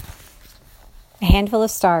A Handful of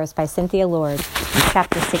Stars by Cynthia Lord,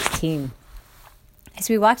 Chapter 16. As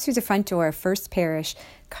we walked through the front door of First Parish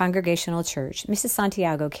Congregational Church, Mrs.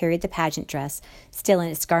 Santiago carried the pageant dress, still in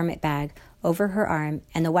its garment bag, over her arm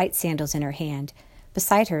and the white sandals in her hand.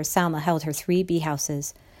 Beside her, Salma held her 3 bee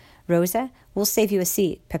houses. "Rosa, we'll save you a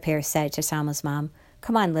seat," Pepper said to Salma's mom.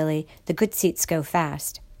 "Come on, Lily, the good seats go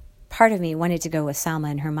fast." Part of me wanted to go with Salma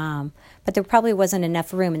and her mom, but there probably wasn't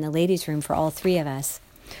enough room in the ladies' room for all 3 of us.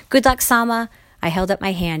 "Good luck, Salma." I held up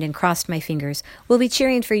my hand and crossed my fingers. "We'll be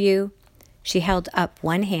cheering for you." She held up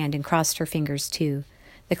one hand and crossed her fingers, too.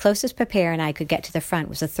 The closest Pepper and I could get to the front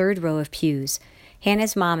was the 3rd row of pews.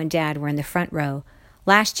 Hannah's mom and dad were in the front row.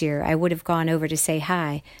 Last year, I would have gone over to say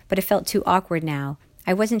hi, but it felt too awkward now.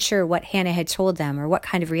 I wasn't sure what Hannah had told them or what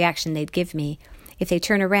kind of reaction they'd give me. If they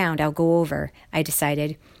turn around, I'll go over, I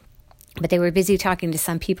decided. But they were busy talking to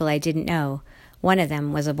some people I didn't know. One of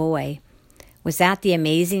them was a boy. Was that the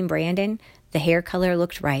amazing Brandon? The hair color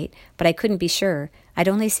looked right, but I couldn't be sure. I'd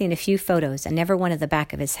only seen a few photos and never one of the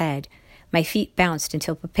back of his head. My feet bounced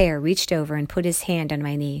until Pepper reached over and put his hand on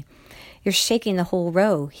my knee. "You're shaking the whole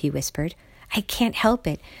row," he whispered. "I can't help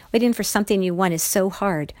it. Waiting for something you won is so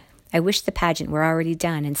hard." I wished the pageant were already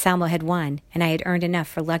done and Salma had won, and I had earned enough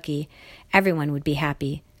for Lucky. Everyone would be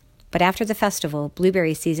happy. But after the festival,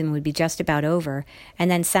 blueberry season would be just about over,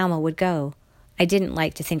 and then Salma would go. I didn't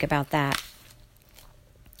like to think about that.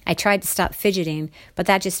 I tried to stop fidgeting, but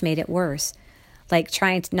that just made it worse, like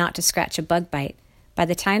trying not to scratch a bug bite. By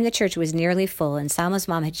the time the church was nearly full and Salma's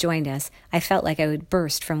mom had joined us, I felt like I would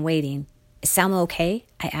burst from waiting. "Is Salma okay?"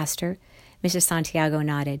 I asked her. Mrs. Santiago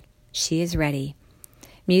nodded. "She is ready."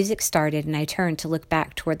 Music started, and I turned to look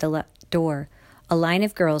back toward the door. A line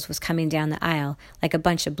of girls was coming down the aisle, like a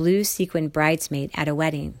bunch of blue sequined bridesmaids at a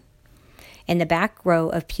wedding. In the back row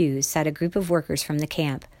of pews sat a group of workers from the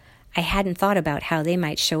camp. I hadn't thought about how they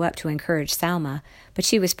might show up to encourage Salma, but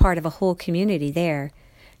she was part of a whole community there.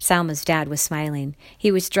 Salma's dad was smiling. He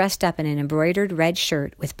was dressed up in an embroidered red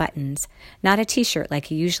shirt with buttons, not a T-shirt like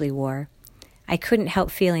he usually wore. I couldn't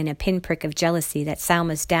help feeling a pinprick of jealousy that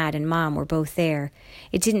Salma's dad and mom were both there.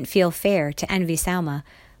 It didn't feel fair to envy Salma,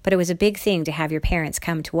 but it was a big thing to have your parents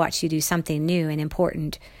come to watch you do something new and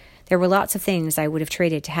important. There were lots of things I would have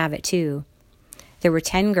traded to have it too. There were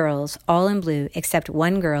 10 girls, all in blue, except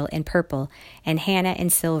one girl in purple, and Hannah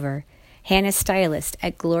in silver. Hannah's stylist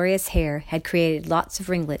at Glorious Hair had created lots of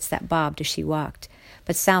ringlets that bobbed as she walked.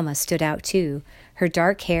 But Salma stood out too. Her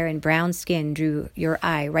dark hair and brown skin drew your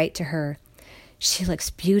eye right to her. "She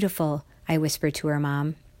looks beautiful," I whispered to her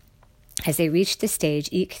mom. As they reached the stage,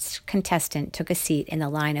 each contestant took a seat in the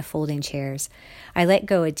line of folding chairs. I let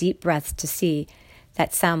go a deep breath to see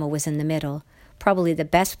that Salma was in the middle. Probably the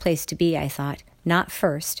best place to be, I thought. Not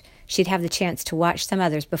first. She'd have the chance to watch some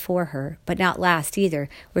others before her, but not last either,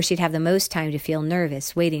 where she'd have the most time to feel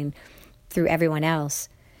nervous, waiting through everyone else.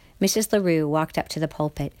 Mrs. LaRue walked up to the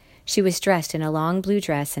pulpit. She was dressed in a long blue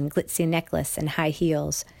dress and glitzy necklace and high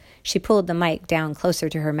heels. She pulled the mic down closer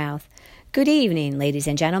to her mouth. "Good evening, ladies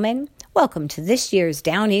and gentlemen. Welcome to this year's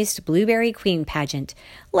Down East Blueberry Queen pageant.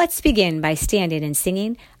 Let's begin by standing and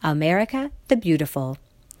singing America the Beautiful."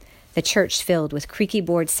 The church filled with creaky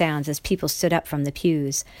board sounds as people stood up from the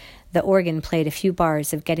pews. The organ played a few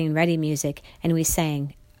bars of getting ready music, and we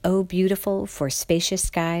sang, "Oh, beautiful for spacious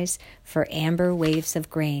skies, for amber waves of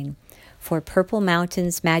grain, for purple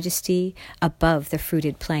mountains' majesty above the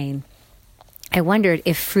fruited plain." I wondered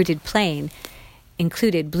if fruited plain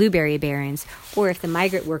included blueberry barons, or if the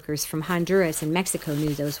migrant workers from Honduras and Mexico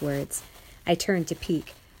knew those words. I turned to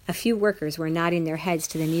peek. A few workers were nodding their heads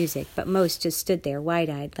to the music, but most just stood there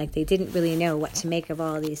wide-eyed, like they didn't really know what to make of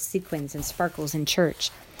all these sequins and sparkles in church.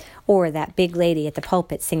 Or that big lady at the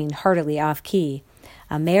pulpit singing heartily off-key,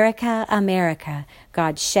 "America, America,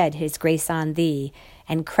 God shed his grace on thee,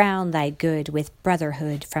 and crown thy good with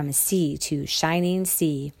brotherhood from sea to shining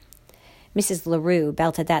sea." Mrs. LaRue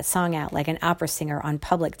belted that song out like an opera singer on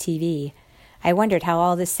public TV. I wondered how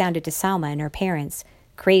all this sounded to Salma and her parents.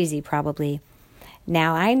 Crazy, probably.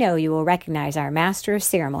 "Now I know you will recognize our master of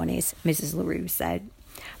ceremonies," Mrs. LaRue said.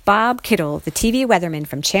 Bob Kittle, the TV weatherman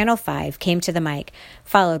from Channel 5, came to the mic,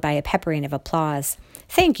 followed by a peppering of applause.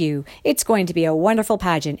 "Thank you. It's going to be a wonderful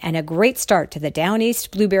pageant and a great start to the Down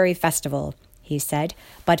East Blueberry Festival," he said.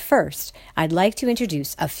 "But first, I'd like to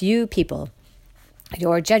introduce a few people.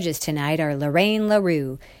 Your judges tonight are Lorraine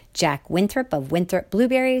LaRue, Jack Winthrop of Winthrop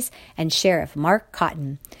Blueberries, and Sheriff Mark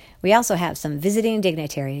Cotton. We also have some visiting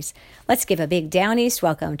dignitaries. Let's give a big Down East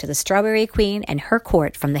welcome to the Strawberry Queen and her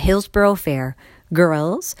court from the Hillsborough Fair.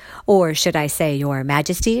 Girls, or should I say your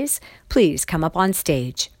majesties, please come up on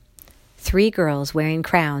stage." 3 girls wearing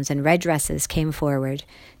crowns and red dresses came forward.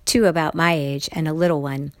 two about my age, and a little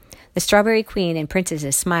one. The Strawberry Queen and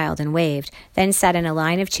princesses smiled and waved, then sat in a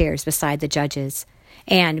line of chairs beside the judges.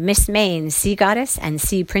 And Miss Maine, sea goddess and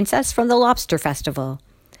sea princess from the Lobster Festival.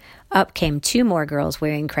 Up came two more girls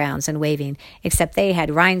wearing crowns and waving, except they had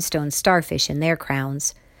rhinestone starfish in their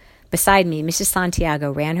crowns. Beside me, Mrs.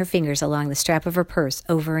 Santiago ran her fingers along the strap of her purse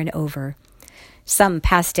over and over. Some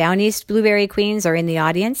past down east blueberry queens are in the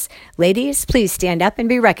audience. Ladies, please stand up and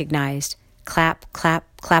be recognized. Clap, clap,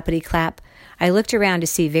 clappity clap. I looked around to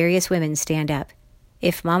see various women stand up.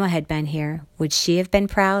 If Mama had been here, would she have been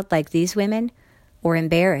proud like these women? Or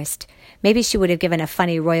embarrassed? Maybe she would have given a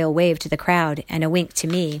funny royal wave to the crowd and a wink to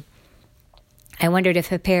me. I wondered if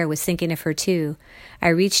Pépère was thinking of her too. I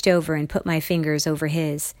reached over and put my fingers over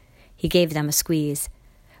his. He gave them a squeeze.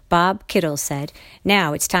 Bob Kittle said,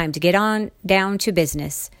 "Now it's time to get on down to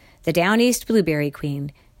business. The Down East Blueberry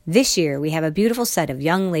Queen. This year we have a beautiful set of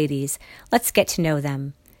young ladies. Let's get to know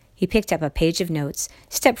them." He picked up a page of notes.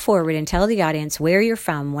 "Step forward and tell the audience where you're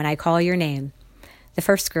from when I call your name." The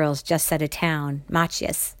first girls just said a town,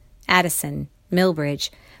 Machias, Addison, Millbridge.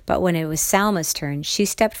 But when it was Salma's turn, she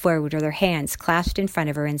stepped forward with her hands clasped in front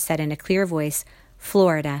of her and said in a clear voice,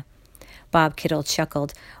 "Florida." Bob Kittle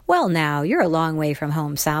chuckled. "Well, now, you're a long way from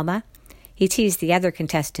home, Salma." He teased the other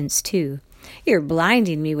contestants, too. "You're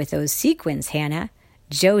blinding me with those sequins, Hannah.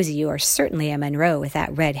 Josie, you are certainly a Monroe with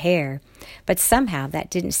that red hair." But somehow that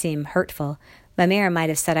didn't seem hurtful. My mare might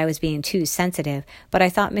have said I was being too sensitive, but I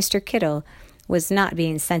thought Mr. Kittle was not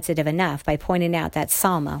being sensitive enough by pointing out that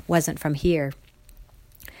Salma wasn't from here.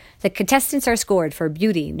 "The contestants are scored for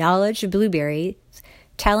beauty, knowledge of blueberries,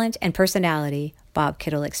 talent, and personality," Bob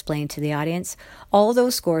Kittle explained to the audience. "All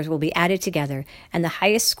those scores will be added together, and the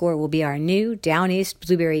highest score will be our new Down East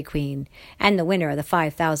Blueberry Queen, and the winner of the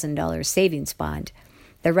 $5,000 savings bond.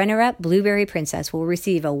 The runner-up Blueberry Princess will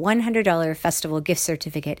receive a $100 festival gift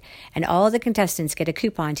certificate, and all the contestants get a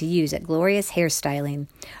coupon to use at Gloria's Hairstyling.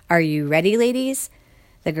 Are you ready, ladies?"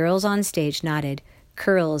 The girls on stage nodded,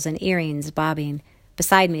 curls and earrings bobbing.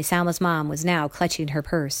 Beside me, Salma's mom was now clutching her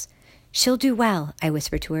purse. "She'll do well," I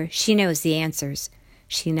whispered to her. "She knows the answers."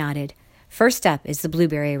 She nodded. "First up is the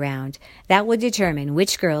blueberry round. That will determine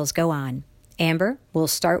which girls go on. Amber, we'll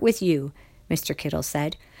start with you," Mr. Kittle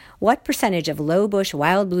said. "What percentage of low-bush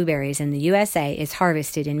wild blueberries in the USA is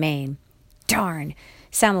harvested in Maine?" Darn!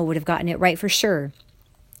 Salma would have gotten it right for sure.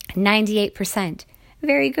 98%.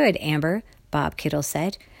 "Very good, Amber," Bob Kittle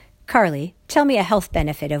said. "Carly, tell me a health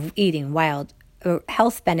benefit of wild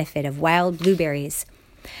blueberries."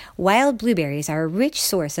 "Wild blueberries are a rich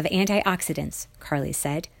source of antioxidants," Carly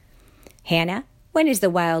said. "Hannah, when is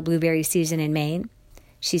the wild blueberry season in Maine?"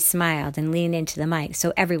 She smiled and leaned into the mic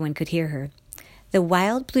so everyone could hear her. "The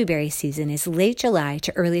wild blueberry season is late July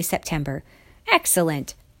to early September."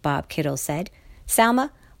 "Excellent," Bob Kittle said.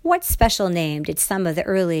 "Salma, what special name did some of the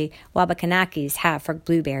early Wabakanakis have for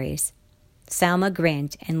blueberries?" Salma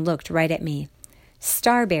grinned and looked right at me.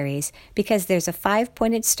 "Starberries, because there's a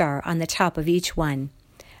 5-pointed star on the top of each one."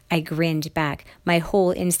 I grinned back, my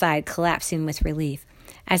whole inside collapsing with relief.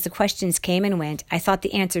 As the questions came and went, I thought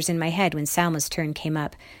the answers in my head when Salma's turn came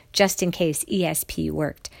up, just in case ESP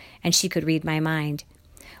worked, and she could read my mind.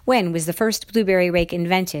 "When was the first blueberry rake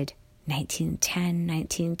invented?" 1910,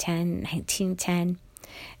 1910, 1910.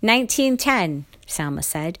 1910, Salma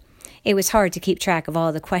said. It was hard to keep track of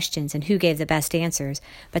all the questions and who gave the best answers,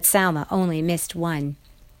 but Salma only missed one.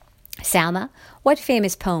 "Salma, what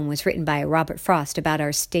famous poem was written by Robert Frost about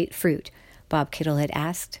our state fruit?" Bob Kittle had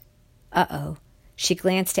asked. Uh-oh. She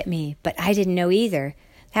glanced at me, but I didn't know either.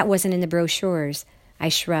 That wasn't in the brochures. I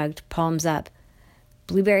shrugged, palms up.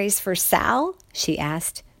 "Blueberries for Sal?" she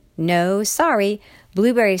asked. "No, sorry.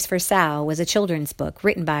 Blueberries for Sal was a children's book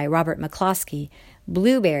written by Robert McCloskey.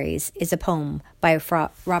 Blueberries is a poem by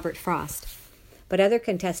Robert Frost." But other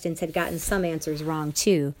contestants had gotten some answers wrong,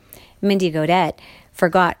 too. Mindy Godet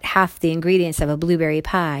forgot half the ingredients of a blueberry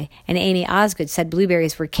pie, and Amy Osgood said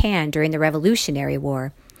blueberries were canned during the Revolutionary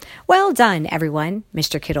War. "Well done, everyone,"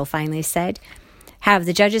 Mr. Kittle finally said. "Have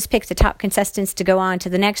the judges picked the top contestants to go on to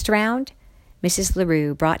the next round?" Mrs.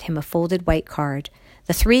 LaRue brought him a folded white card.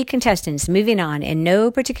 "The 3 contestants moving on in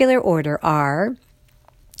no particular order are..."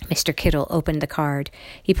 Mr. Kittle opened the card.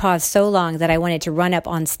 He paused so long that I wanted to run up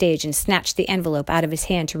on stage and snatch the envelope out of his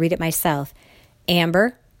hand to read it myself.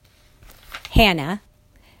 "Amber, Hannah."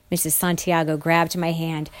 Mrs. Santiago grabbed my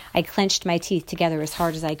hand. I clenched my teeth together as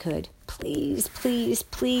hard as I could. "Please, please,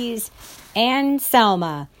 please." "And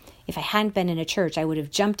Salma." If I hadn't been in a church, I would have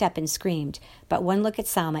jumped up and screamed. But one look at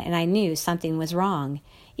Salma, and I knew something was wrong.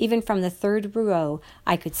 Even from the 3rd row,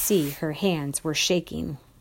 I could see her hands were shaking.